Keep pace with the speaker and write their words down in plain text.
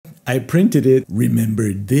I printed it.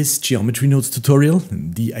 Remember this Geometry Notes tutorial?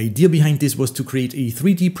 The idea behind this was to create a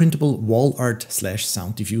 3D printable wall art /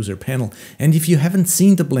 sound diffuser panel. And if you haven't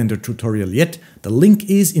seen the Blender tutorial yet, the link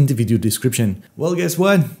is in the video description. Well, guess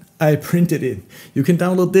what? I printed it. You can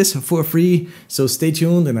download this for free, so stay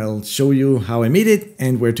tuned and I'll show you how I made it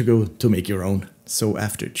and where to go to make your own. So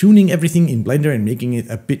after tuning everything in Blender and making it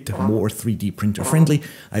a bit more 3D printer friendly,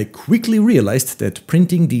 I quickly realized that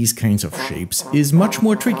printing these kinds of shapes is much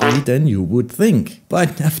more tricky than you would think.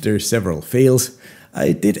 But after several fails,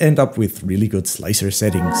 I did end up with really good slicer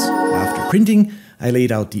settings. After printing, I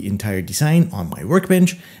laid out the entire design on my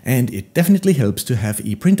workbench, and it definitely helps to have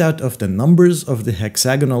a printout of the numbers of the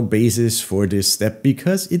hexagonal bases for this step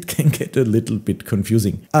because it can get a little bit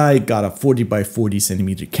confusing. I got a 40 by 40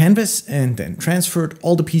 centimeter canvas and then transferred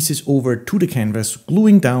all the pieces over to the canvas,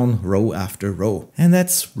 gluing down row after row. And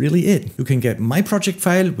that's really it. You can get my project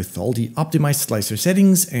file with all the optimized slicer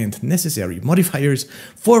settings and necessary modifiers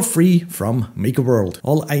for free from MakerWorld.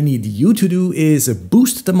 All I need you to do is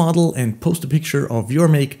boost the model and post a picture of your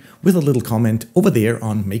make with a little comment over there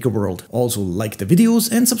on MakerWorld. Also like the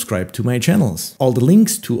videos and subscribe to my channels. All the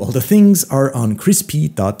links to all the things are on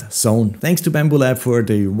crispy.zone. Thanks to Bamboo Lab for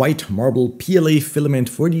the white marble PLA filament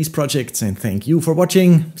for these projects, and thank you for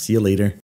watching. See you later.